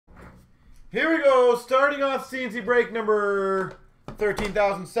Here we go. Starting off CNC break number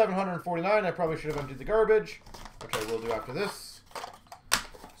 13,749. I probably should have emptied the garbage, which I will do after this.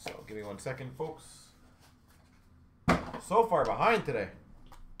 So give me 1 second, folks. So far behind today.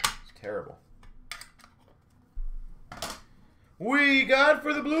 It's terrible. We got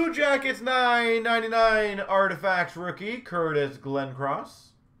for the Blue Jackets $9.99 Artifacts rookie, Curtis Glencross.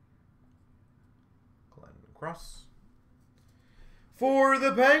 For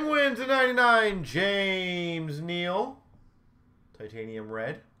the Penguins a $99, James Neal. Titanium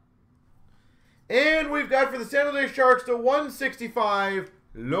red. And we've got for the San Jose Sharks to 165,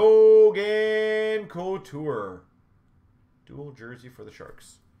 Logan Couture. Dual jersey for the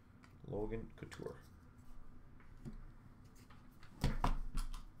Sharks. Logan Couture.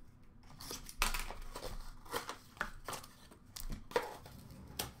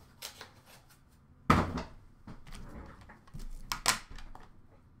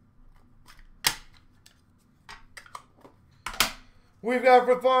 We've got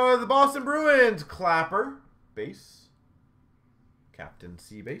for the Boston Bruins, Clapper, base. Captain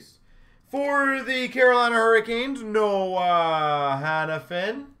C base. For the Carolina Hurricanes, Noah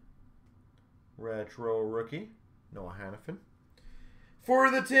Hanifin. Retro rookie, Noah Hanifin.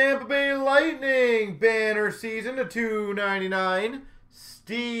 For the Tampa Bay Lightning, banner season to $2.99,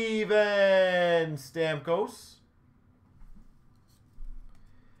 Steven Stamkos.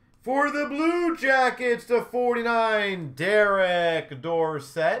 For the Blue Jackets to 49, Derek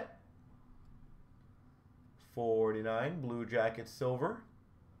Dorsett. 49, Blue Jackets silver.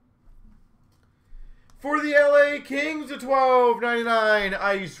 For the LA Kings to $12.99,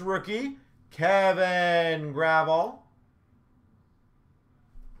 ice rookie, Kevin Gravel.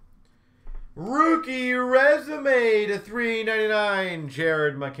 Rookie resume to $3.99,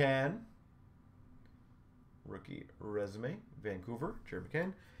 Jared McCann. Rookie resume, Vancouver, Jared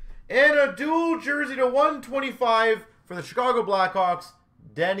McCann. And a dual jersey to 125 for the Chicago Blackhawks,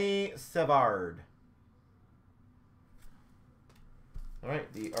 Denny Savard. All right,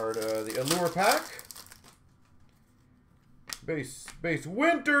 the Allure pack. Base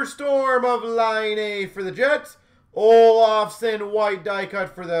Winter Storm of Line A for the Jets. Olofsson white die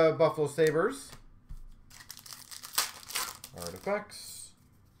cut for the Buffalo Sabres. Artifacts.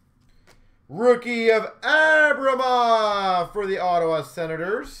 Rookie of Abramov for the Ottawa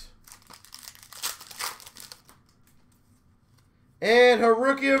Senators. And a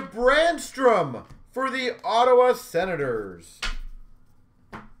rookie of Brandstrom for the Ottawa Senators.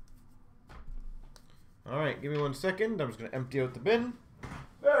 All right, give me 1 second. I'm just going to empty out the bin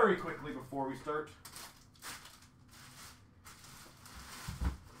very quickly before we start.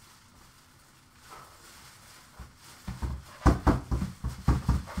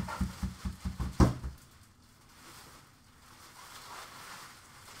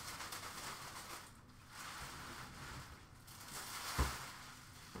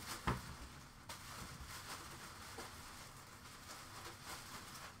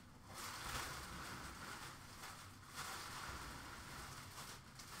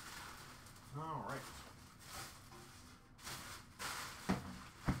 All right.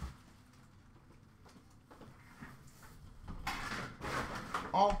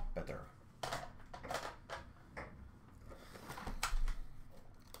 All better.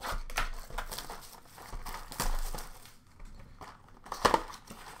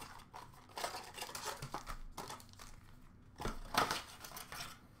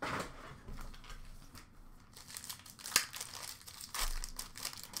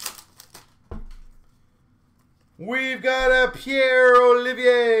 We've got a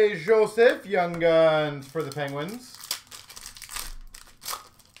Pierre-Olivier Joseph, Young Guns for the Penguins.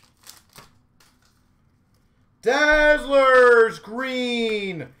 Dazzlers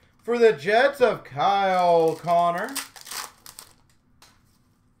green for the Jets of Kyle Connor.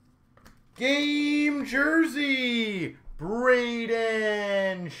 Game jersey,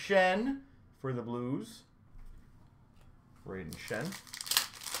 Braden Shen for the Blues. Braden Shen.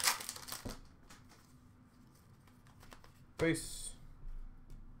 Base.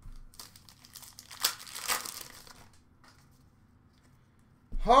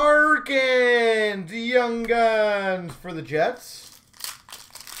 Harkins, Young Guns for the Jets.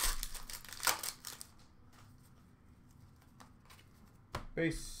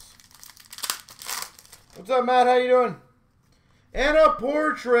 Base. What's up, Matt? How you doing? And a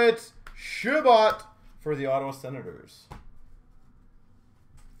portrait, Shabbat for the Ottawa Senators.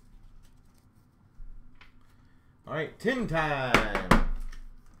 All right, tin time.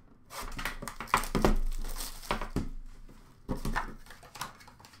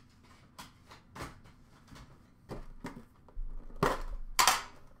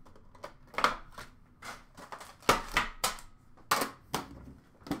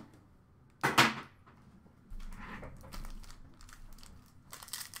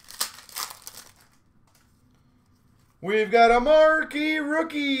 We've got a marquee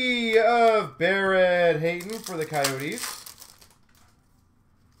rookie of Barrett Hayton for the Coyotes.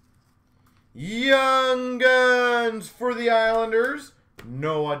 Young Guns for the Islanders,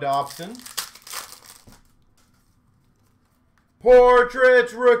 Noah Dobson.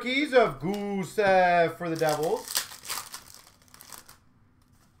 Portraits rookies of Gusev for the Devils.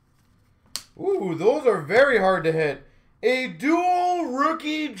 Ooh, those are very hard to hit. A dual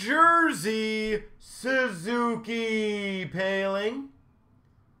rookie jersey, Suzuki Paling.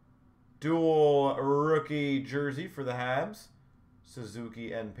 Dual rookie jersey for the Habs,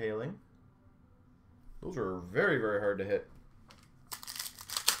 Suzuki and Paling. Those are very, very hard to hit.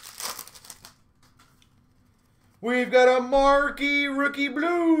 We've got a marquee rookie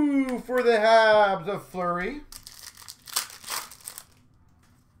blue for the Habs of Fleury.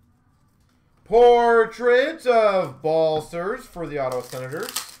 Portraits of Balsers for the Ottawa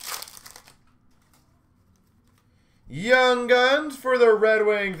Senators. Young Guns for the Red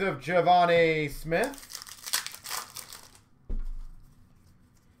Wings of Giovanni Smith.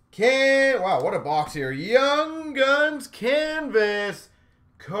 Wow, what a box here. Young Guns Canvas,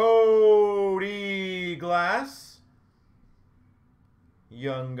 Cody Glass.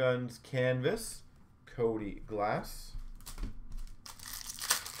 Young Guns Canvas, Cody Glass.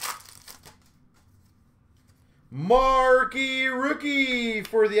 Marquee rookie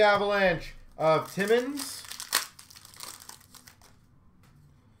for the Avalanche of Timmins.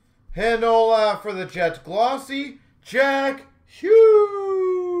 Hanola for the Jets Glossy. Jack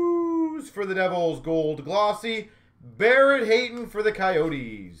Hughes for the Devils Gold Glossy. Barrett Hayton for the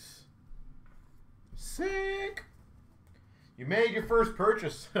Coyotes. Sick. You made your first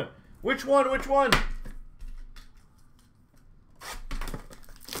purchase. Which one? Which one?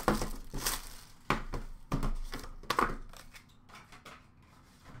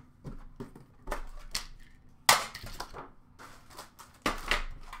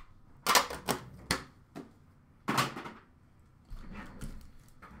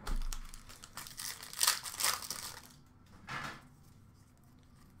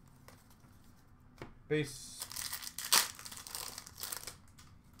 Base.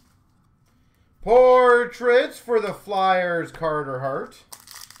 Portraits for the Flyers, Carter Hart.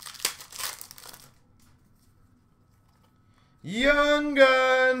 Young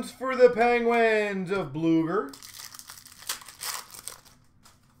Guns for the Penguins of Bluger.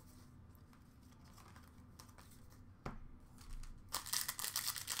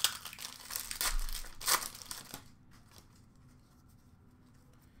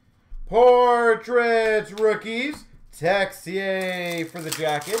 Portraits rookies, Texier for the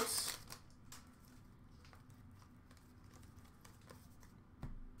Jackets.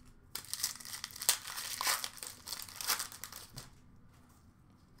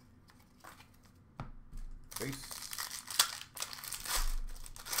 Base.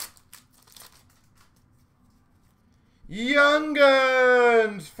 Young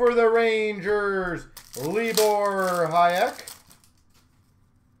Guns for the Rangers, Libor Hayek.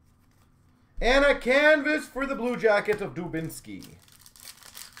 And a canvas for the Blue Jackets of Dubinsky.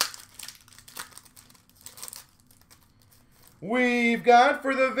 We've got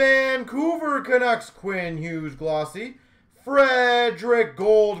for the Vancouver Canucks, Quinn Hughes Glossy. Frederick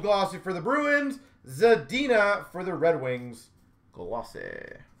Gold Glossy for the Bruins. Zadina for the Red Wings Glossy.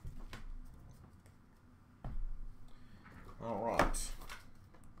 All right.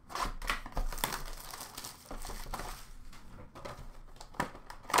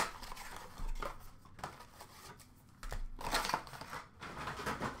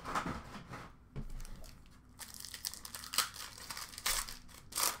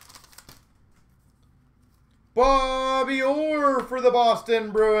 Bobby Orr for the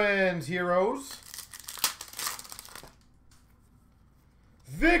Boston Bruins Heroes.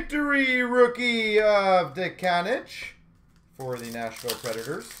 Victory rookie of Dekanich for the Nashville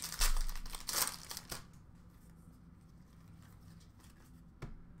Predators.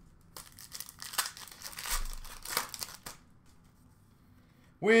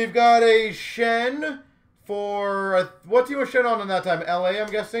 We've got a Shen for, what team was Shen on that time? LA, I'm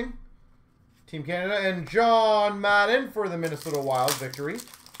guessing. Team Canada. And John Madden for the Minnesota Wild victory.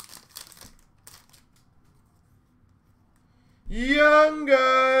 Young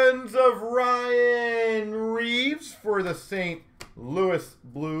Guns of Ryan Reeves for the St. Louis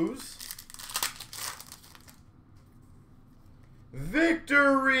Blues.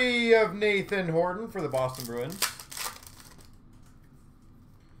 Victory of Nathan Horton for the Boston Bruins.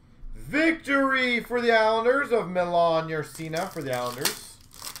 Victory for the Islanders of Milan Yersina for the Islanders.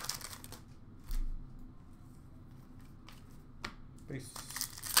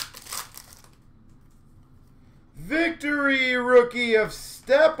 Victory victory rookie of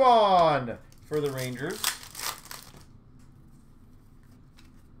Stepan for the Rangers.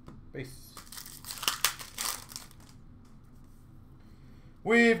 Base.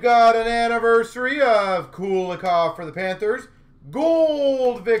 We've got an anniversary of Kulikov for the Panthers.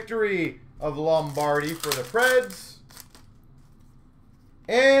 Gold victory of Lombardi for the Preds.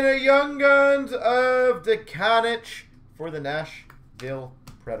 And a Young Guns of Dekanich for the Nashville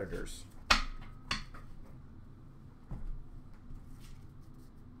Predators.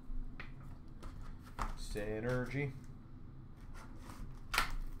 Synergy.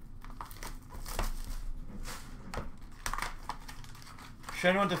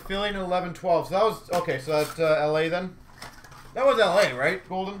 Shen went to Philly in 11-12. So that was, okay, so that's LA then? That was LA, right,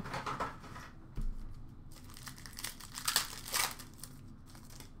 Golden?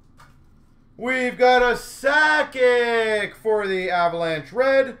 We've got a Sakic for the Avalanche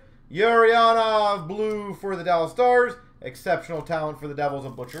Red. Urianov Blue for the Dallas Stars. Exceptional talent for the Devils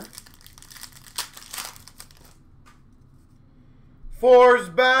of Butcher.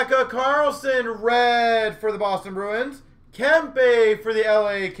 Forsbacka Carlson Red for the Boston Bruins. Kempe for the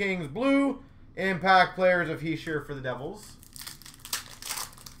LA Kings Blue. Impact players of Hischier for the Devils.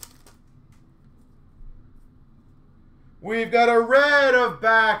 We've got a red of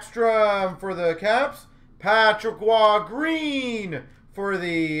Backstrom for the Caps. Patrick Waugh Green for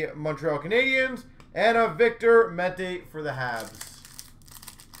the Montreal Canadiens. And a Victor Mete for the Habs.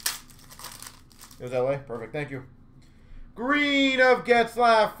 It was LA? Perfect, thank you. Green of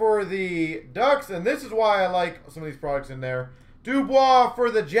Getzlaf for the Ducks. And this is why I like some of these products in there. Dubois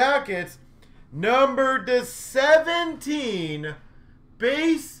for the Jackets. Numbered to 17.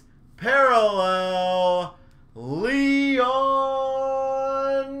 Base parallel. Leon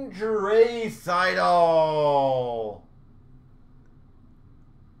Draisaitl.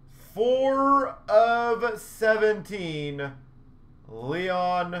 4 of 17.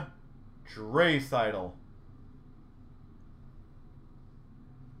 Leon Draisaitl.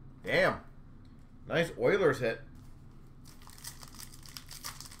 Damn. Nice Oilers hit.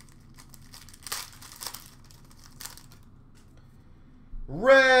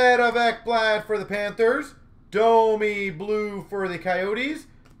 Red of Ekblad for the Panthers. Domi Blue for the Coyotes.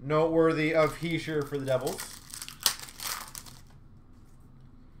 Noteworthy of Hischier for the Devils.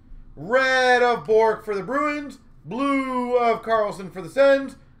 Red of Bork for the Bruins. Blue of Carlson for the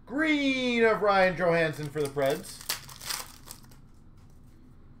Sens. Green of Ryan Johansson for the Preds.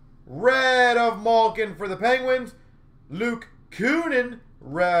 Red of Malkin for the Penguins. Luke Kunin,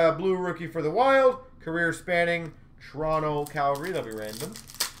 blue rookie for the Wild. Career spanning Toronto, Calgary. That'll be random.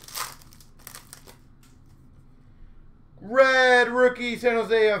 Red rookie San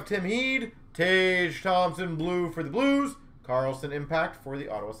Jose of Tim Heed. Tage Thompson blue for the Blues. Carlson Impact for the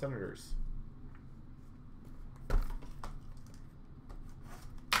Ottawa Senators.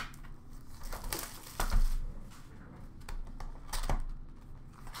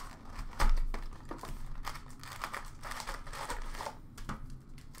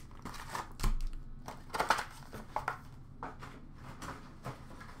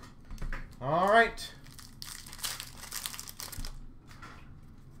 All right.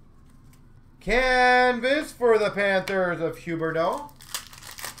 Canvas for the Panthers of Huberdeau.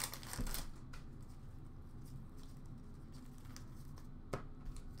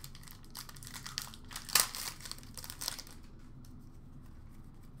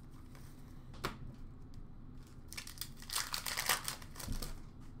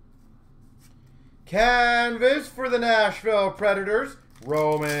 Canvas for the Nashville Predators,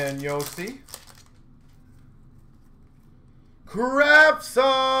 Roman Josi.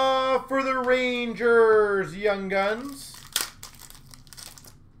 Kravtsov for the Rangers, Young Guns.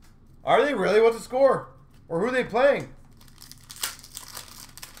 Are they really? What's the score? Or who are they playing?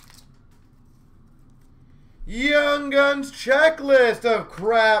 Young Guns checklist of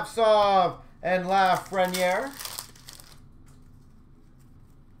Kravtsov and Lafreniere.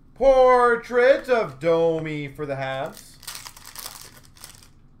 Portrait of Domi for the Habs.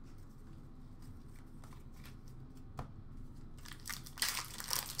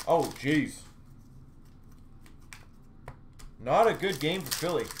 Oh, jeez. Not a good game for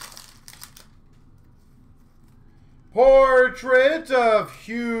Philly. Portrait of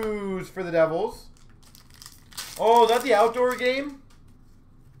Hughes for the Devils. Oh, is that the outdoor game?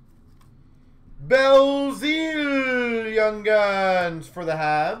 Belzile Young Guns for the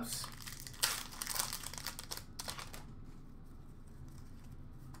Habs.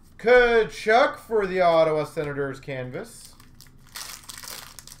 Kachuk for the Ottawa Senators canvas.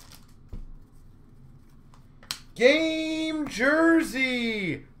 Game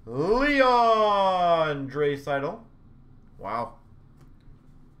jersey, Leon Draisaitl. Wow.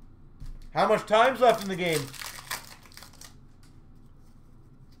 How much time's left in the game?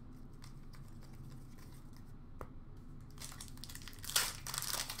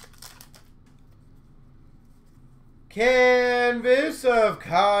 Canvas of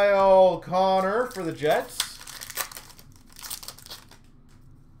Kyle Connor for the Jets.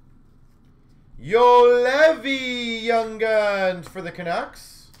 Yolevi Young Guns for the Canucks.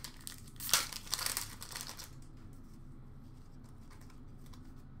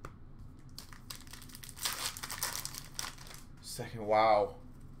 Second, wow.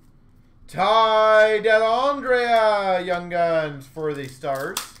 Ty Dellandrea Young Guns for the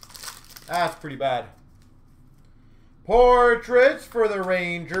Stars. That's pretty bad. Portraits for the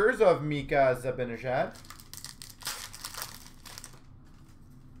Rangers of Mika Zibanejad.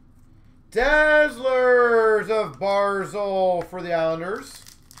 Dazzlers of Barzal for the Islanders.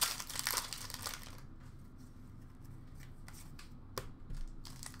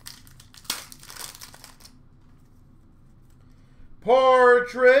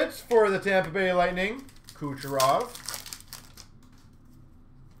 Portraits for the Tampa Bay Lightning, Kucherov.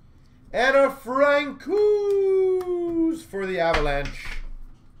 And a Francouz for the Avalanche,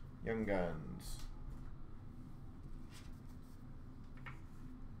 Young Guns.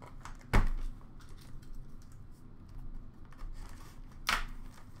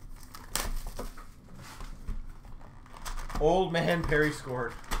 Old man Perry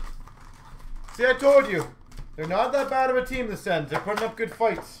scored. See, I told you. They're not that bad of a team this end. They're putting up good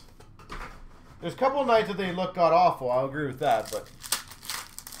fights. There's a couple nights that they look god-awful. I'll agree with that, but...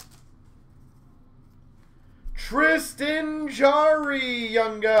 CloutsnChara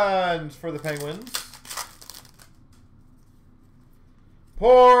Young Guns for the Penguins.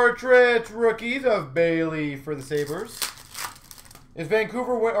 Portrait rookies of Bailey for the Sabres. Is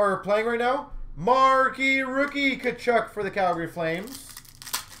Vancouver playing right now? Marquee rookie Kachuk for the Calgary Flames.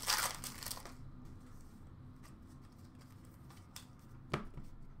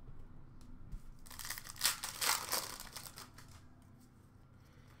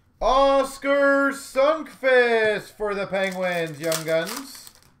 Oscar Sundqvist for the Penguins, Young Guns.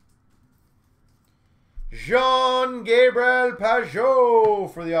 Jean-Gabriel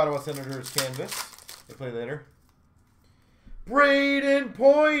Pageau for the Ottawa Senators, canvas. They play later. Braden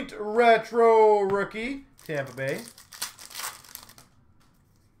Point, retro rookie, Tampa Bay.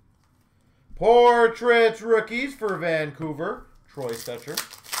 Portraits rookies for Vancouver, Troy Stecher.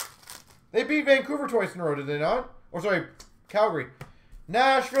 They beat Vancouver twice in a row, did they not? Or sorry, Calgary.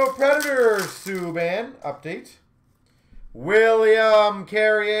 Nashville Predators, Subban, update. William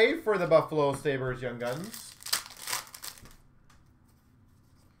Carrier for the Buffalo Sabres, Young Guns.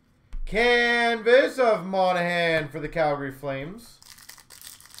 Canvas of Monahan for the Calgary Flames.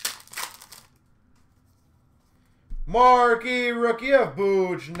 Marquee rookie of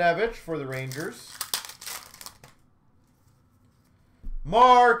Buchnevich for the Rangers.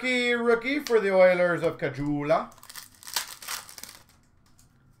 Marquee rookie for the Oilers of Kajula.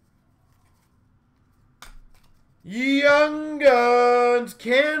 Young Guns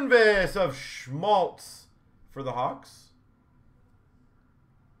canvas of Schmaltz for the Hawks.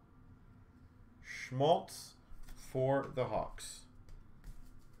 Schmaltz for the Hawks.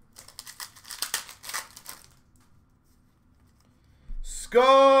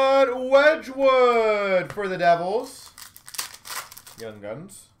 Scott Wedgwood for the Devils. Young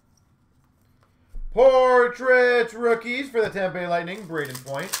Guns. Portraits rookies for the Tampa Bay Lightning, Braden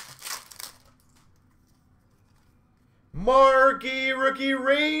Point. Marquee rookie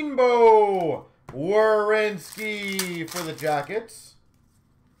rainbow, Werenski for the Jackets.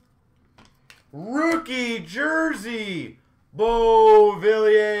 Rookie jersey,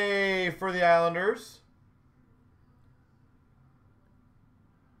 Beauvillier for the Islanders.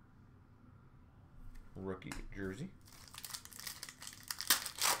 Rookie jersey.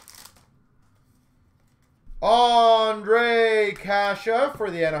 Andre Kasha for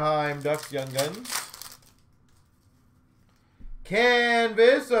the Anaheim Ducks, Young Guns.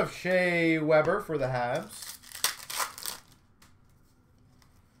 Canvas of Shea Weber for the Habs.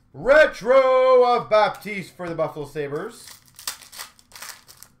 Retro of Baptiste for the Buffalo Sabres.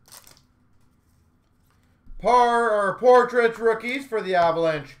 Portrait rookies for the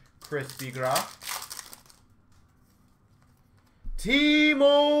Avalanche, Chris Bigra.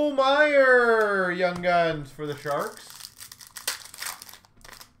 Timo Meier, Young Guns for the Sharks.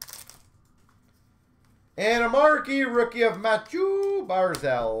 And a marquee rookie of Matthew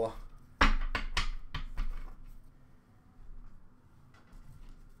Barzal.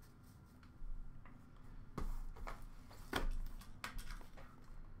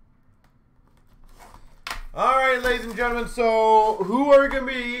 All right, ladies. ladies and gentlemen. So, who are going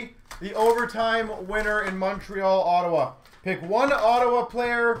to be the overtime winner in Montreal, Ottawa? Pick one Ottawa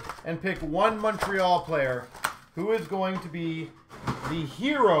player and pick one Montreal player. Who is going to be the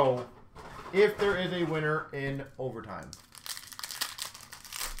hero if there is a winner in overtime?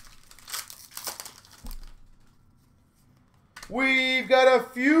 We've got a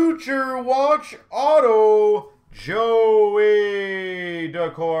Future Watch Auto, Joey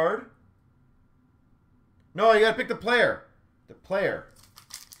Decord. No, you got to pick the player. The player.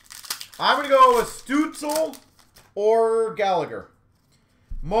 I'm going to go with Stutzel or Gallagher.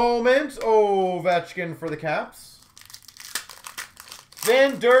 Moments, Ovechkin for the Caps.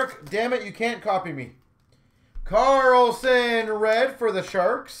 Van Dirk, damn it, you can't copy me. Carlson, red for the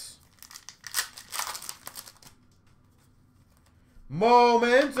Sharks.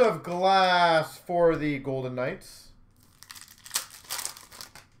 Moments of glass for the Golden Knights.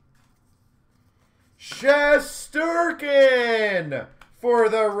 Shesterkin for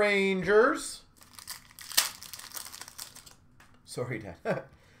the Rangers. Sorry, Dad.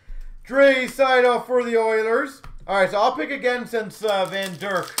 Draisaitl for the Oilers. All right, so I'll pick again since Van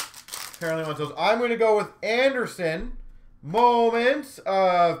Dirk apparently wants those. I'm going to go with Anderson. Moments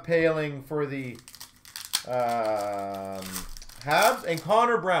of Paling for the Habs. And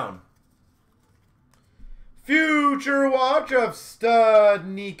Connor Brown. Future Watch of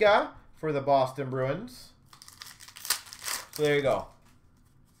Studnicka for the Boston Bruins. So there you go.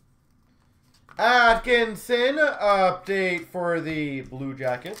 Atkinson, update for the Blue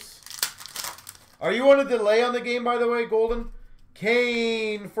Jackets. Are you on a delay on the game, by the way, Golden?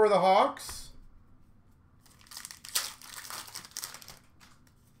 Kane for the Hawks.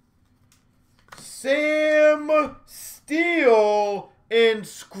 Sam Steele,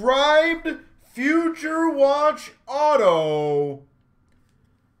 inscribed Future Watch Auto.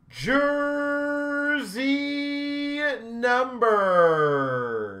 Jersey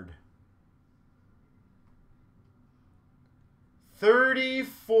numbered.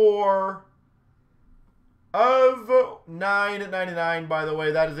 34 of 9/99, by the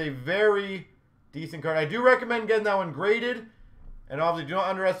way. That is a very decent card. I do recommend getting that one graded. And obviously, do not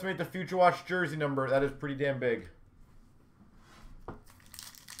underestimate the Future Watch jersey number. That is pretty damn big.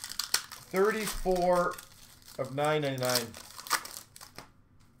 34 of 9/99.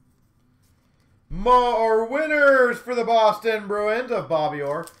 More winners for the Boston Bruins of Bobby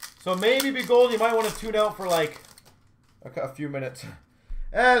Orr. So maybe be gold. You might want to tune out for like a few minutes.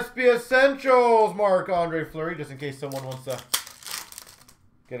 SP Essentials, Marc-Andre Fleury, just in case someone wants to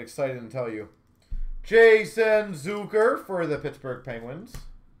get excited and tell you. Jason Zucker for the Pittsburgh Penguins.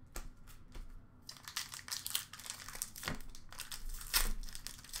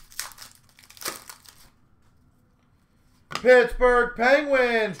 Pittsburgh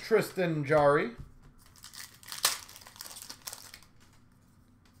Penguins, Tristan Jarry.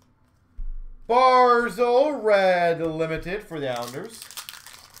 Barzal, red limited for the Islanders.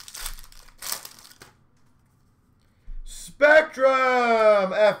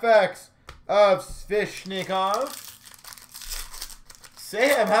 Spectrum FX of Svechnikov.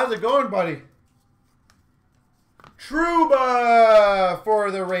 Sam, how's it going, buddy? Trouba for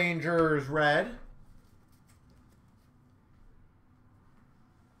the Rangers, red.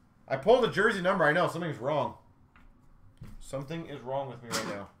 I pulled the jersey number. I know, something's wrong. Something is wrong with me right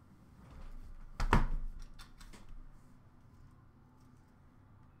now.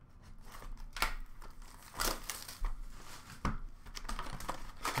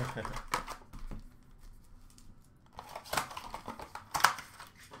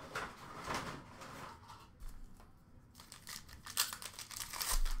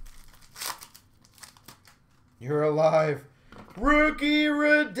 You're alive. Rookie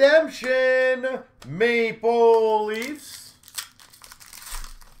Redemption, Maple Leafs.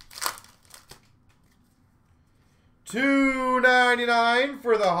 $2.99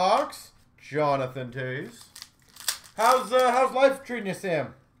 for the Hawks, Jonathan Toews. How's life treating you,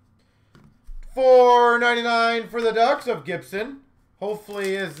 Sam? $4.99 for the Ducks of Gibson.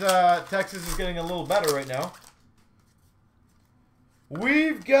 Hopefully his Texas is getting a little better right now.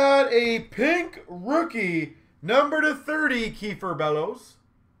 We've got a pink rookie, number to 30, Kiefer Bellows.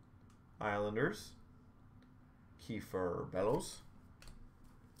 Islanders. Kiefer Bellows.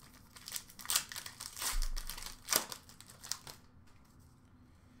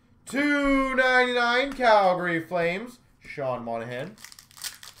 $2.99 Calgary Flames, Sean Monahan.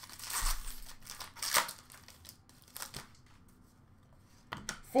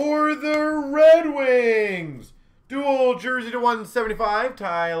 For the Red Wings, dual jersey to 175,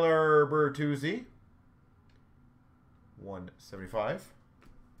 Tyler Bertuzzi. 175.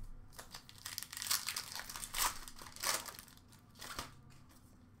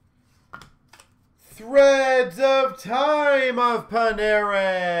 Threads of Time of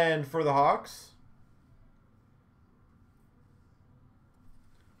Panarin for the Hawks.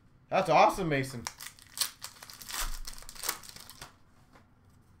 That's awesome, Mason.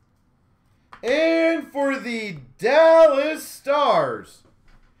 And for the Dallas Stars,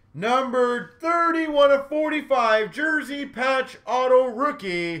 number 31/45, jersey patch auto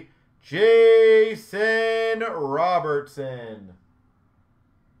rookie, Jason Robertson.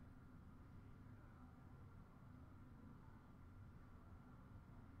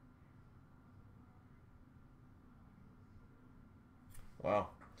 Wow.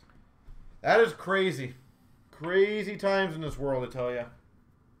 That is crazy. Crazy times in this world, I tell you.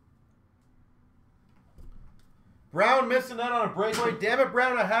 Brown missing out on a breakaway. Damn it,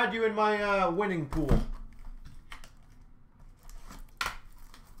 Brown, I had you in my winning pool.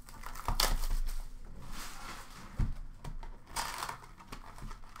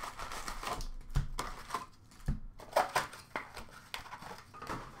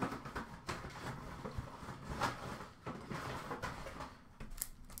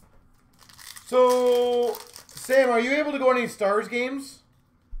 So, Sam, are you able to go to any Stars games?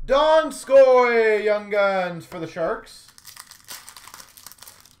 Donskoy, Young Guns for the Sharks.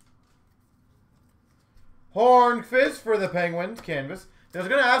 Hornqvist for the Penguins, canvas. I was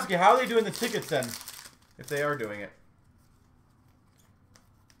going to ask you, how are they doing the tickets then? If they are doing it.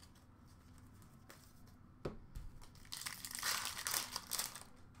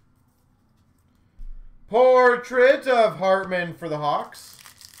 Portrait of Hartman for the Hawks.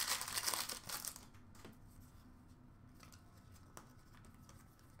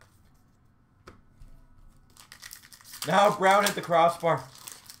 Now Brown hit the crossbar.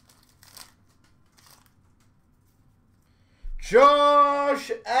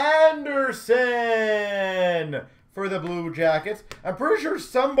 Josh Anderson for the Blue Jackets. I'm pretty sure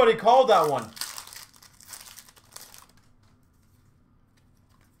somebody called that one.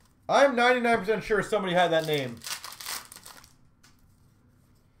 I'm 99% sure somebody had that name.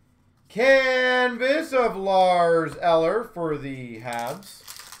 Canvas of Lars Eller for the Habs.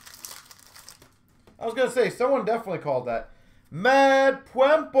 I was going to say, someone definitely called that. Matt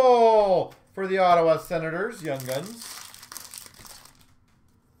Puempel for the Ottawa Senators, Young Guns.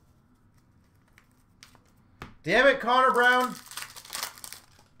 Damn it, Connor Brown.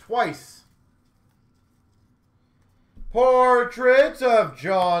 Twice. Portrait of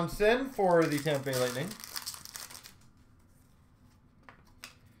Johnson for the Tampa Bay Lightning.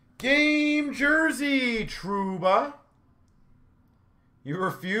 Game jersey, Trouba. You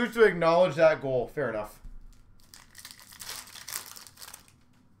refuse to acknowledge that goal. Fair enough.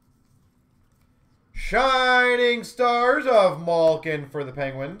 Shining Stars of Malkin for the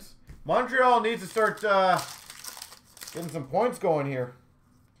Penguins. Montreal needs to start getting some points going here.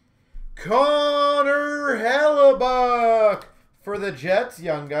 Connor Hellebuck for the Jets,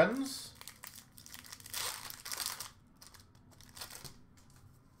 Young Guns.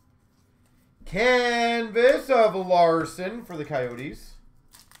 Canvas of Larson for the Coyotes.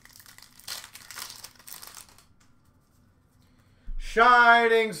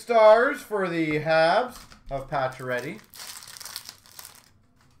 Shining Stars for the Habs of Pacioretty.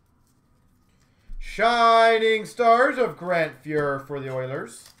 Shining Stars of Grant Fuhr for the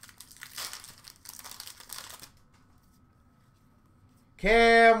Oilers.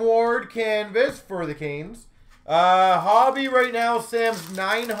 Cam Ward canvas for the Canes. Hobby right now, Sam's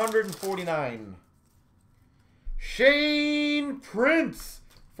 949. Shane Prince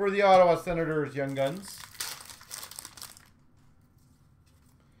for the Ottawa Senators, Young Guns.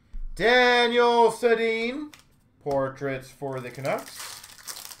 Daniel Sedin, portraits for the Canucks.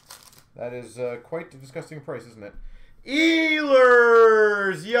 That is quite a disgusting price, isn't it?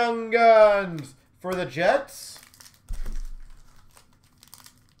 Ehlers, Young Guns for the Jets.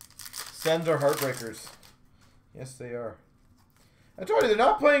 Sens are heartbreakers. Yes, they are. I told you, they're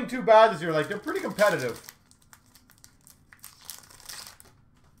not playing too bad this year. Like, they're pretty competitive.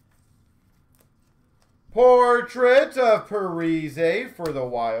 Portrait of Parise for the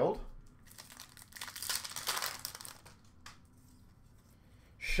Wild.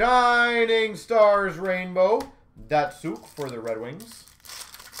 Shining Stars Rainbow, Datsuk for the Red Wings.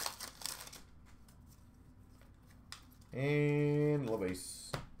 And LeBase.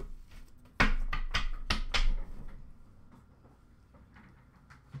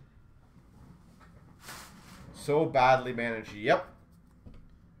 So badly managed. Yep.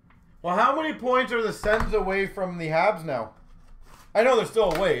 Well, how many points are the Sens away from the Habs now? I know they're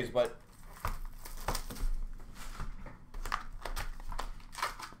still a ways, but...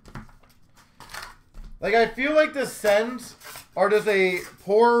 like, I feel like the Sens Or does a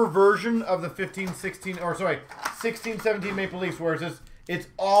poor version of the 15-16, or sorry, 16-17 Maple Leafs, where it's just, it's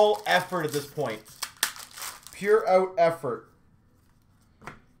all effort at this point. Pure out effort.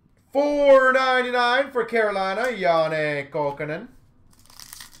 $4.99 for Carolina, Janne Kokkonen.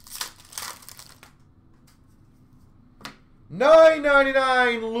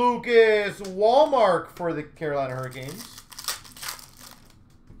 $9.99 Lucas Wallmark for the Carolina Hurricanes.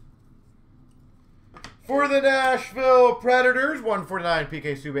 For the Nashville Predators, $149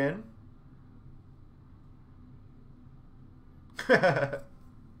 PK Subban.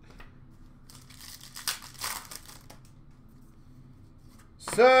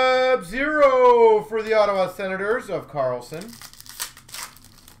 Sub-Zero for the Ottawa Senators of Carlson.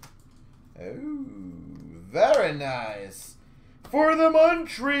 Oh, very nice. For the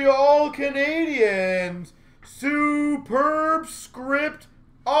Montreal Canadiens, superb script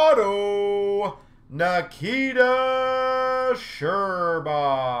auto, Nikita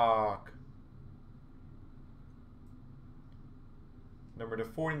Scherbak. Number to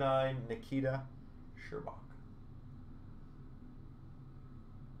 49, Nikita Scherbak.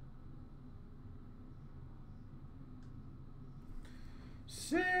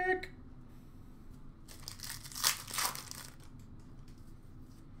 Sick.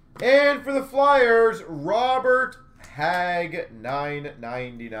 And for the Flyers, Robert Hagg,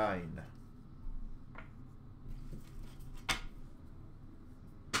 $9.99.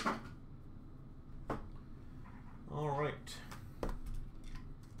 All right.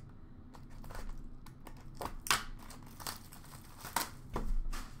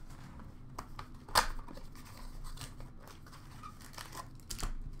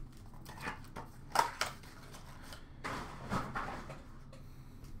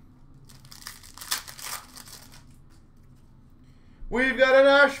 We've got a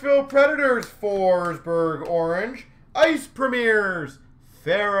Nashville Predators Forsberg Orange. Ice Premiers,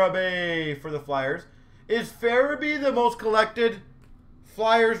 Farabee for the Flyers. Is Farabee the most collected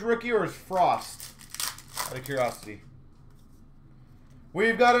Flyers rookie, or is Frost? Out of curiosity.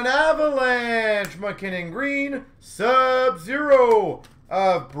 We've got an Avalanche McKinnon Green, Sub-Zero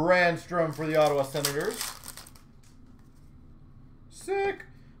of Brandstrom for the Ottawa Senators. Sick.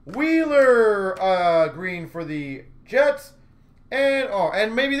 Wheeler Green for the Jets. And, oh,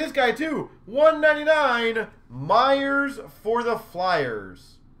 and maybe this guy too. $1.99 Myers for the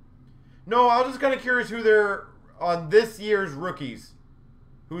Flyers. No, I was just kind of curious who they're on this year's rookies.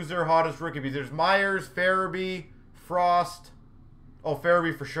 Who's their hottest rookie? Because there's Myers, Farabee, Frost. Oh,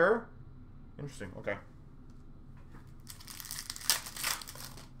 Farabee for sure? Interesting, okay.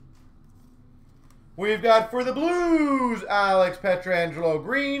 We've got for the Blues, Alex Pietrangelo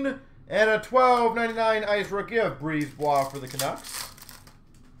Green. And a $12.99 ice rookie of Brisebois for the Canucks.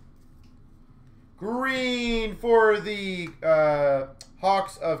 Green for the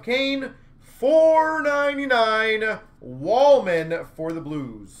Hawks of Kane. $4.99 Wallman for the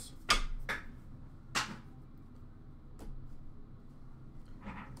Blues.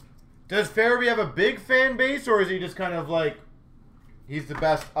 Does Farabee have a big fan base, or is he just kind of like, he's the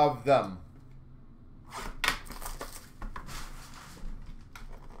best of them?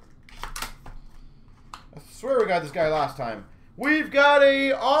 I swear we got this guy last time. We've got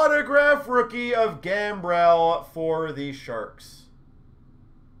a autograph rookie of Gambrell for the Sharks.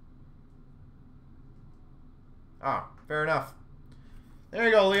 Ah, fair enough. There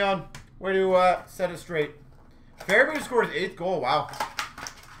you go, Leon. Way to set it straight. Farabee scored his 8th goal. Wow.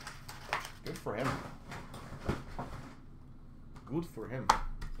 Good for him. Good for him.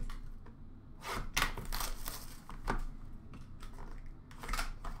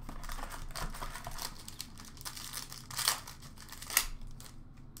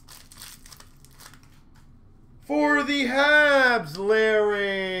 For the Habs,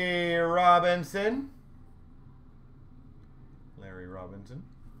 Larry Robinson.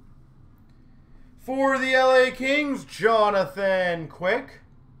 For the LA Kings, Jonathan Quick.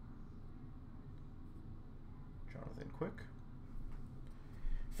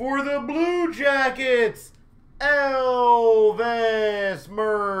 For the Blue Jackets, Elvis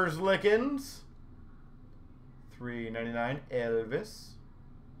Merzlikins. $3.99 Elvis.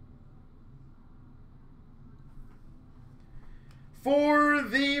 For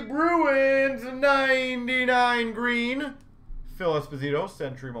the Bruins, 99 green, Phil Esposito,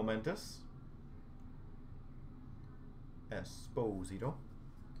 Century Momentous. Esposito.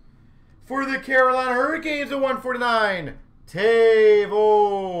 For the Carolina Hurricanes, a 149,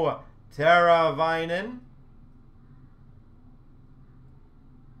 Teuvo Teravainen.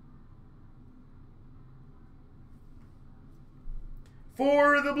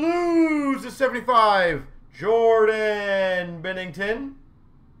 For the Blues, a 75, Jordan Bennington.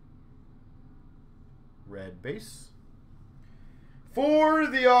 Red base. For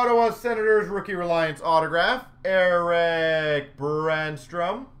the Ottawa Senators Rookie Reliance autograph, Eric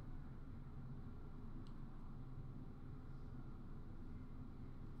Brandstrom.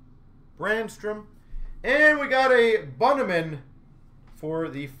 And we got a Bunneman for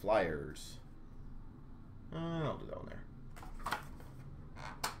the Flyers. I'll do that one there.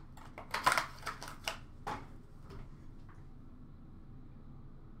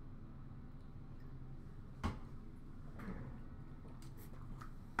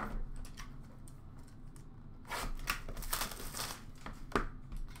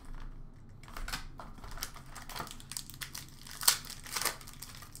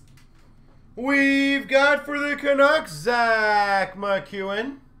 We've got for the Canucks, Zach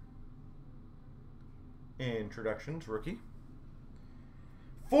McEwen. Introductions, rookie.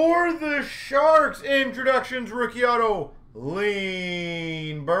 For the Sharks, introductions, rookie auto,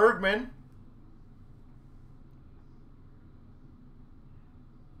 Lean Bergman.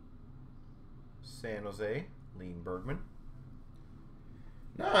 San Jose, Lean Bergman.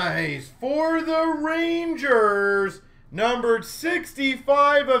 Nice. For the Rangers, numbered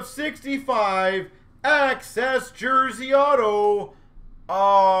 65 of 65, access jersey auto,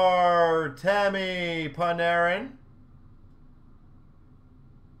 Artemi Panarin.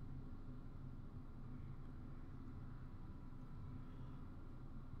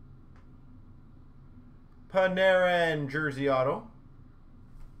 Panarin jersey auto.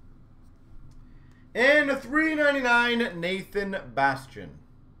 And a $3.99 Nathan Bastian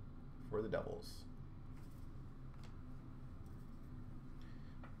for the Devils.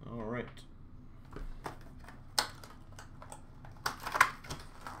 All right.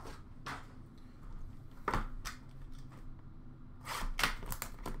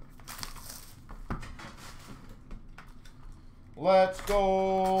 Let's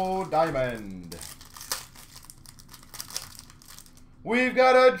go Diamond. We've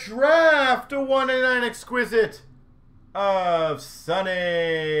got a draft to 199 exquisite of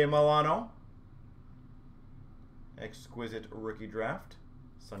Sonny Milano. Exquisite rookie draft,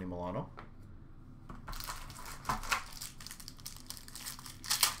 Sonny Milano.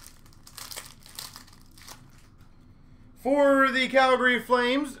 For the Calgary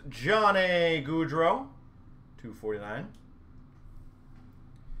Flames, Johnny Gaudreau, $2.49.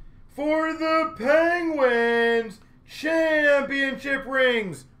 For the Penguins, championship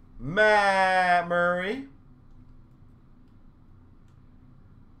rings, Matt Murray.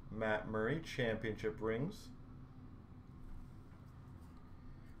 Championship rings.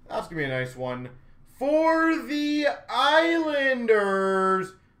 That's going to be a nice one. For the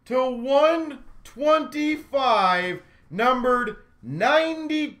Islanders, to 125, numbered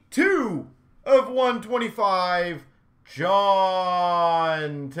 92 of 125,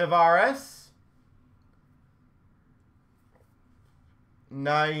 John Tavares.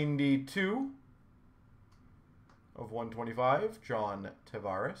 92 of 125, John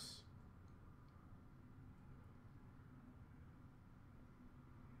Tavares.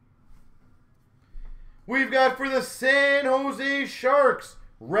 We've got for the San Jose Sharks,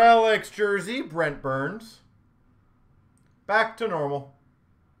 Relics jersey, Brent Burns. Back to normal.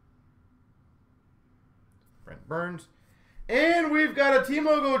 Brent Burns. And we've got a Team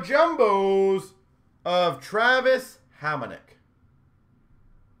Logo Jumbos of Travis Hamonic.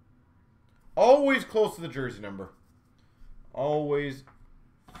 Always close to the jersey number. Always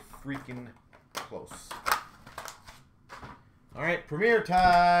freaking close. All right, premiere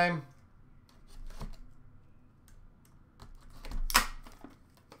time.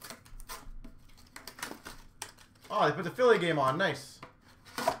 Oh, they put the Philly game on. Nice.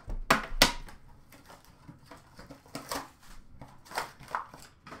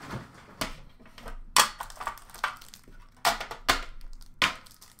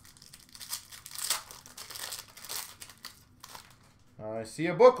 I see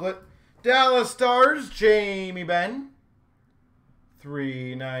a booklet. Dallas Stars, Jamie Benn.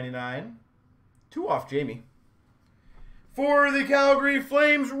 $3.99. 2 off Jamie. For the Calgary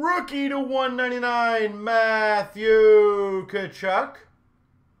Flames, rookie to 199, Matthew Tkachuk.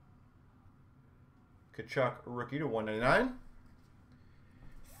 Tkachuk, rookie to 199.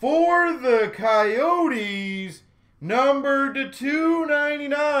 For the Coyotes, numbered to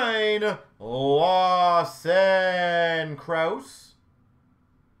 299, Lawson Crouse.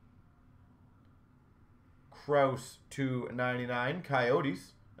 Crouse to 99,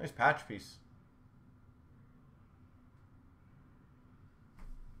 Coyotes. Nice patch piece.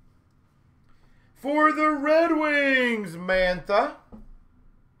 For the Red Wings, Mantha.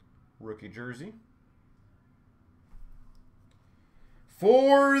 Rookie jersey.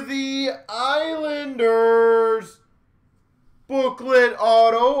 For the Islanders, booklet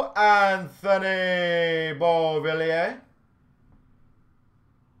auto, Anthony Beauvillier.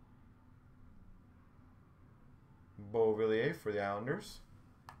 Beauvillier for the Islanders.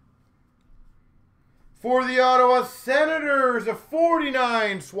 For the Ottawa Senators, a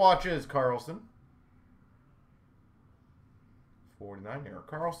 49 swatches, Carlson. 49, Erik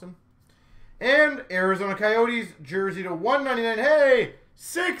Karlsson. And Arizona Coyotes, jersey to 199. Hey,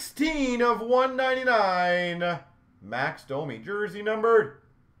 16 of 199. Max Domi, jersey numbered.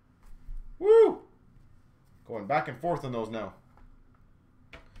 Woo! Going back and forth on those now.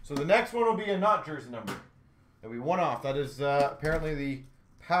 So the next one will be a not jersey number. It'll be one off. That is apparently the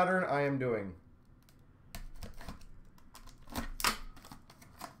pattern I am doing.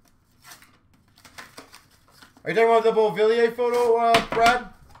 Are you talking about the Beauvillier photo, Brad?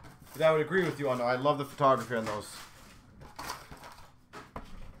 I would agree with you on that. I love the photography on those.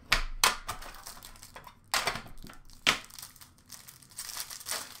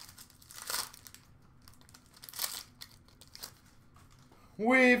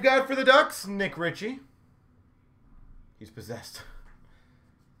 We've got for the Ducks, Nick Ritchie. He's possessed.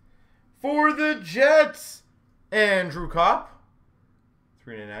 For the Jets, Andrew Kopp.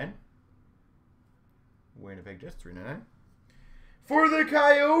 399. Winnipeg Jets, 399. For the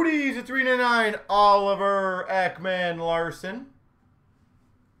Coyotes, a 399, Oliver Ekman-Larsson.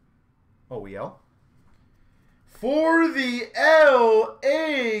 OEL. For the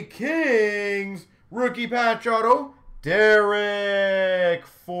LA Kings, rookie patch auto, Derek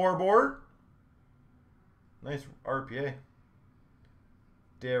Forbort. Nice RPA.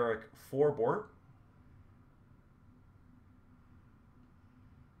 Derek Forbort.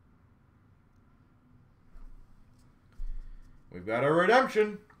 We've got a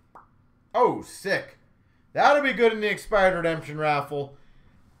redemption. Oh, sick. That'll be good in the expired redemption raffle.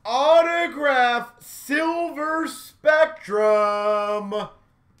 Autograph Silver Spectrum.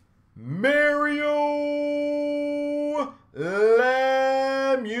 Mario Lemieux.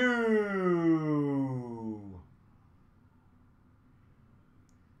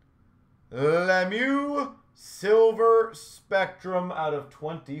 Lemieux Silver Spectrum out of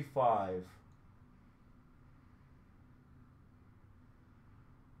 25.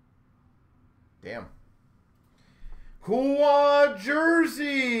 Damn. Quad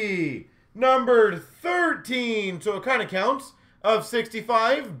jersey, numbered 13, so it kind of counts, of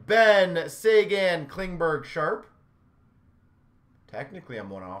 65, Ben Sagan Klingberg Sharp. Technically,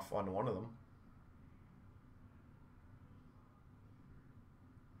 I'm one off on one of them.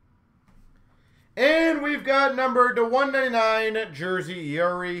 And we've got numbered to 199, jersey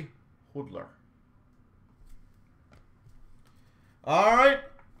Yuri Hudler. All right.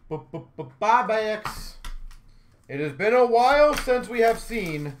 Buybacks. It has been a while since we have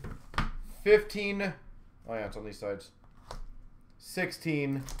seen 15. Oh yeah, it's on these sides.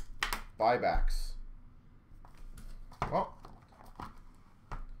 16 buybacks. Well,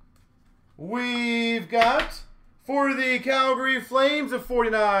 we've got for the Calgary Flames of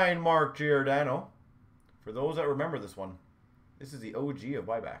 49, Mark Giordano. For those that remember this one, this is the OG of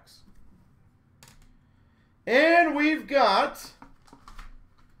buybacks. And we've got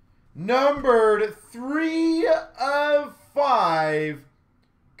numbered 3 of 5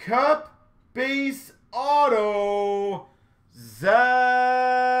 Cup base auto Zach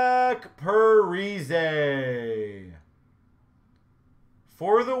Parise.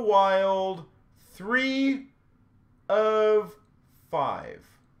 For the Wild, 3 of 5.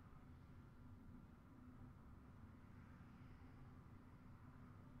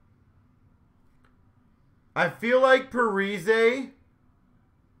 I feel like Parise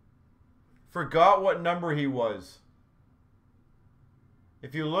forgot what number he was.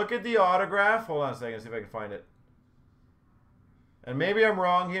 If you look at the autograph, hold on a second, see if I can find it. And maybe I'm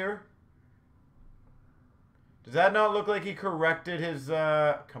wrong here. Does that not look like he corrected his,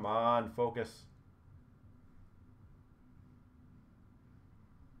 come on, focus.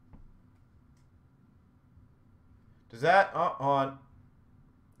 Does that, hold on.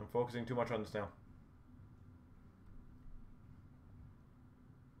 I'm focusing too much on this now.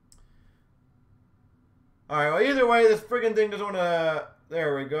 All right, well, either way, this friggin' thing doesn't want to...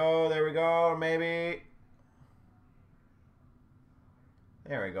 There we go, maybe.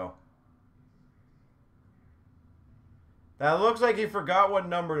 There we go. That looks like he forgot what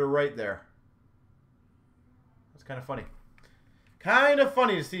number to write there. That's kind of funny. Kind of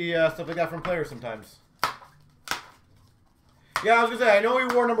funny to see stuff like that from players sometimes. Yeah, I was going to say, I know he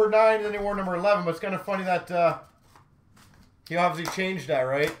wore number 9 and then he wore number 11, but it's kind of funny that he obviously changed that,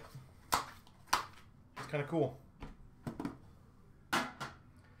 right? Kind of cool.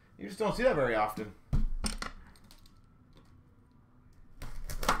 You just don't see that very often.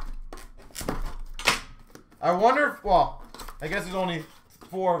 I wonder if, well, I guess there's only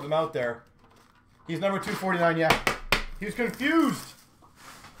 4 of them out there. He's number 249, yeah. He was confused.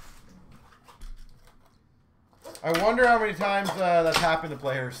 I wonder how many times that's happened to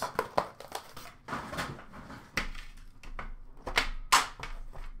players.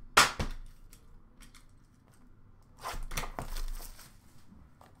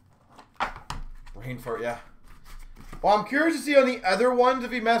 Rain fart, yeah. Well, I'm curious to see on the other ones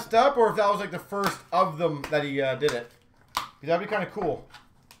if he messed up or if that was like the first of them that he did it. That'd be kind of cool.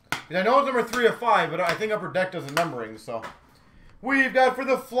 I know it's number 3 of 5, but I think Upper Deck does the numbering, so. We've got for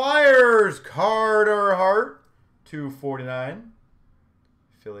the Flyers, Carter Hart, 249.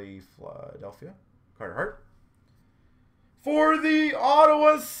 Philly, Philadelphia, Carter Hart. For the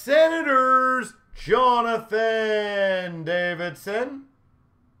Ottawa Senators, Jonathan Davidson.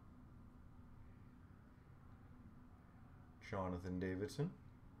 Jonathan Davidson.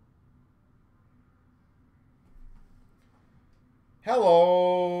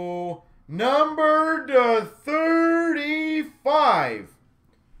 Hello. Number 35.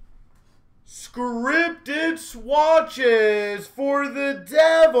 Scripted swatches for the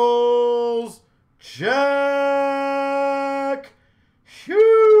Devils, Jack Hughes.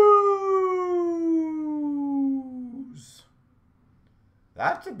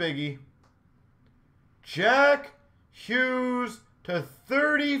 That's a biggie. Jack Hughes to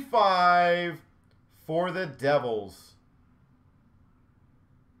 35 for the Devils.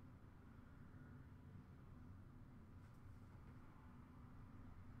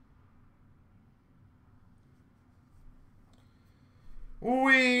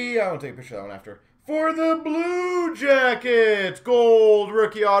 I'll take a picture of that one after. For the Blue Jackets, gold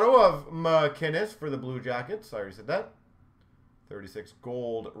rookie auto of McInnes for the Blue Jackets. I already said that. 36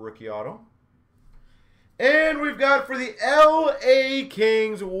 gold rookie auto. And we've got for the LA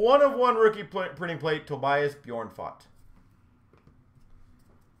Kings, 1/1 rookie printing plate, Tobias Bjornfot.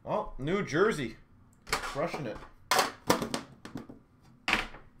 Oh, New Jersey. Crushing it.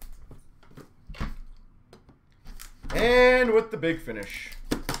 And with the big finish.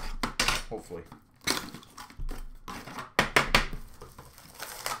 Hopefully.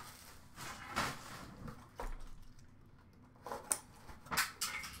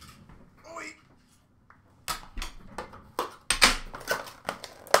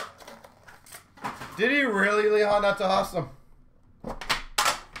 Did he really, Leon? That's awesome.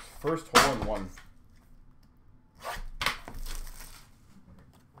 First hole in one.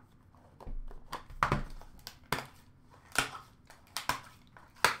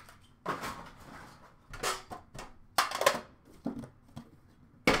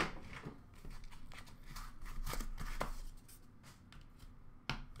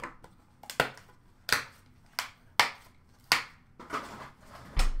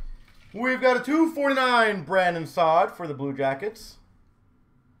 We've got a 249 Brandon Saad for the Blue Jackets.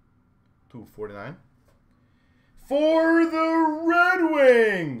 249. For the Red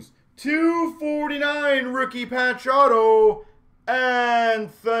Wings, 249 rookie patch auto,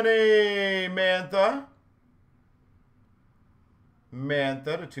 Anthony Mantha.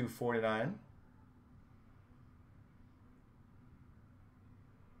 Mantha to 249.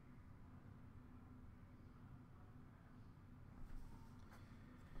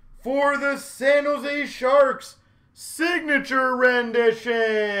 For the San Jose Sharks, signature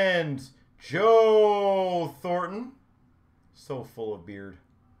renditions, Joe Thornton. So full of beard.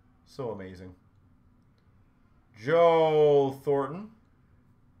 So amazing. Joe Thornton.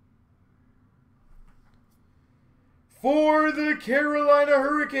 For the Carolina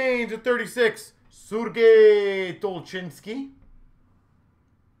Hurricanes at 36, Sergei Tolchinsky.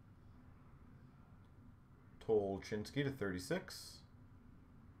 Tolchinsky to 36.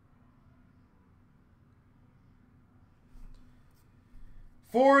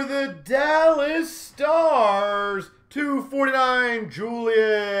 For the Dallas Stars, 249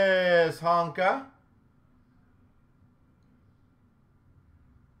 Julius Honka.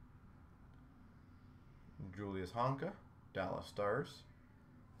 Julius Honka, Dallas Stars.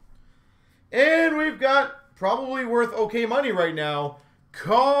 And we've got, probably worth okay money right now,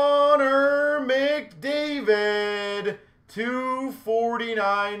 Connor McDavid,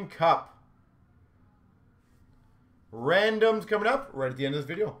 249 Cup. Randoms coming up right at the end of this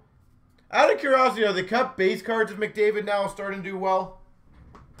video. Out of curiosity, are the Cup base cards of McDavid now starting to do well?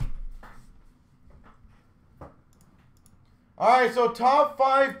 Alright, so top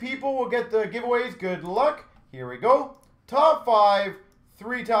 5 people will get the giveaways. Good luck. Here we go. Top 5,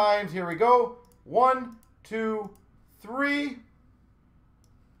 3 times. Here we go. 1, 2, 3.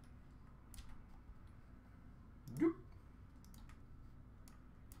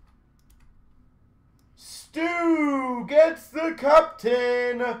 Stu gets the Cup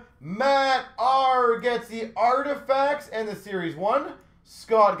tin. Matt R gets the Artifacts and the Series 1.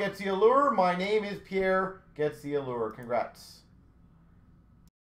 Scott gets the Allure. My name is Pierre gets the Allure. Congrats.